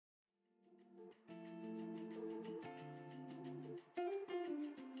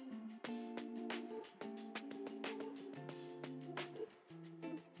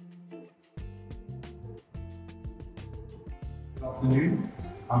Good afternoon.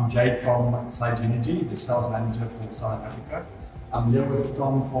 I'm Jake from SigenStor, the sales manager for South Africa. I'm here with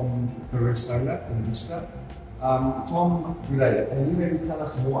Tom from Peru Solar in Worcester. Tom, good day. Can you maybe tell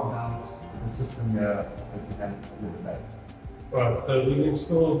us more about the system here that you have here today? Right, so we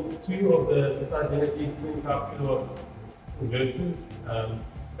installed two of the SigenStor 25 kilowatt inverters.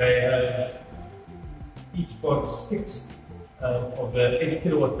 They have each got 6 of the 8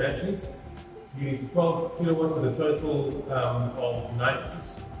 kilowatt batteries, giving to 12 kilowatt with a total of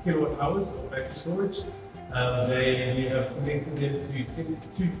 96 kilowatt hours of battery storage. We have connected them to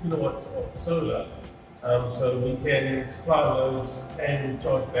 72 kilowatts of solar, so we can supply loads and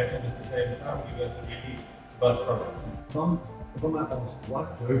charge batteries at the same time. We got a really vast product. Tom, if I might ask,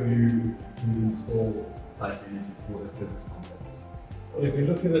 what drove you to install SigenStor for this business complex? Well, if you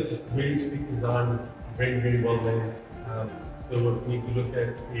look at it, it's very sleek design, very well made. So what we need to look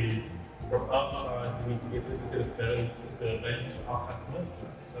at is, from outside, we need to get a bit of the value to our customer.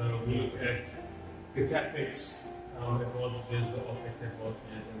 So we look at the Capex advantages, the Opex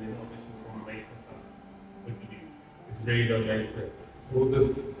advantages, and then obviously from a maintenance side, what you do. It's very low maintenance.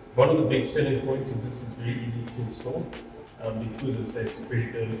 One of the big selling points is this is very easy to install, because it's very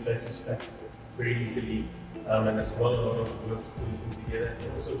good, they just stack very easily, and it's not a lot of work to put it together.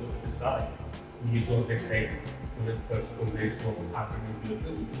 And also with the design, we use all this tape with conventional hybrid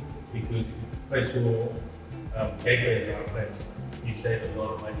inverters, because if you place your gateway in the right place, you save a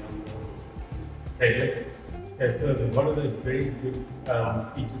lot of money on the cable. And so one of the very good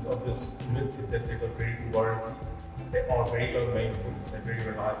features of this unit is that they've got very good warranties. They are very low maintenance, they're very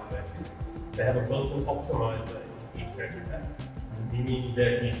reliable batteries. They have a built-in optimizer in each battery pack, meaning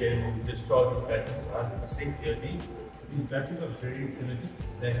that you can discharge the battery to 100% yearly. These batteries are very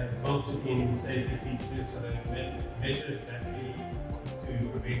intelligent. They have built-in safety features, so they measure the battery to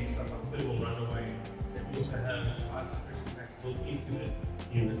prevent stuff like thermal runaway. They also have fire suppression packs built into the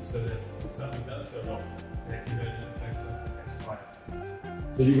unit, so that if something does go wrong, they can go to the place that catch fire.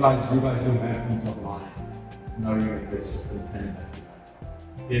 So you guys don't have peace of mind knowing that this system can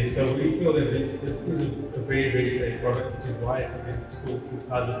Yeah, so we feel that this is a very safe product, which is why it's installed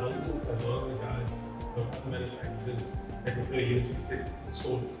inside the building. A lot of the guys, the other manufacturers, they prefer units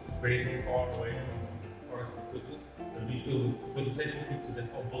installed very far away from forest equipment. But we feel with the safety features that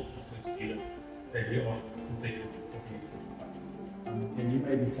are built into this unit, that we are taking Can you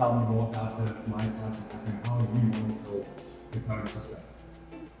maybe tell me more about the my side and how you monitor the current system?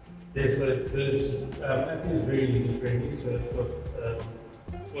 Yeah, so this app is very user friendly, so it's got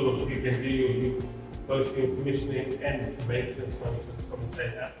sort of you can do both your commissioning and maintenance functions from the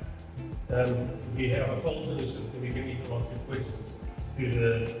same app. We have a fault in the system, you can even ask your questions through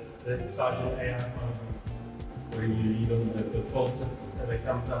the SigenStor AI function, where you lead on the fault and it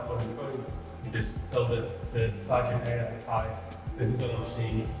comes up on your phone. You just tell the SigenStor AI, hi, this is what I'm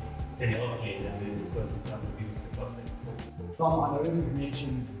seeing, can you help me? And then the person comes and gives us the contact. Tom, I know you've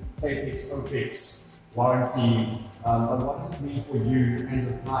mentioned Capex Opex warranty, but what does it mean for you and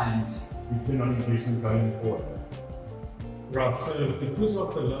your clients return on investment going forward? Right, so because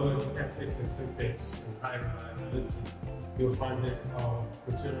of the lower Capex and Capex and high reliability, you'll find that our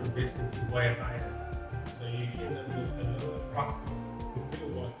return on investment is way higher. So you end up with a lower price per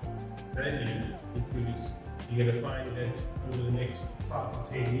kilowatt value, because you're going to find that over the next 5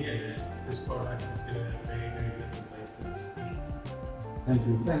 to 10 years, this product is going to have very little maintenance. Thank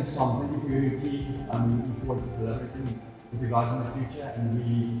you. Thanks, Tom. Thank you for your team. I'm looking forward to collaborating with you guys in the future, and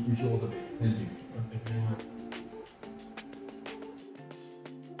we wish you all the best. Thank you. Thank you very much.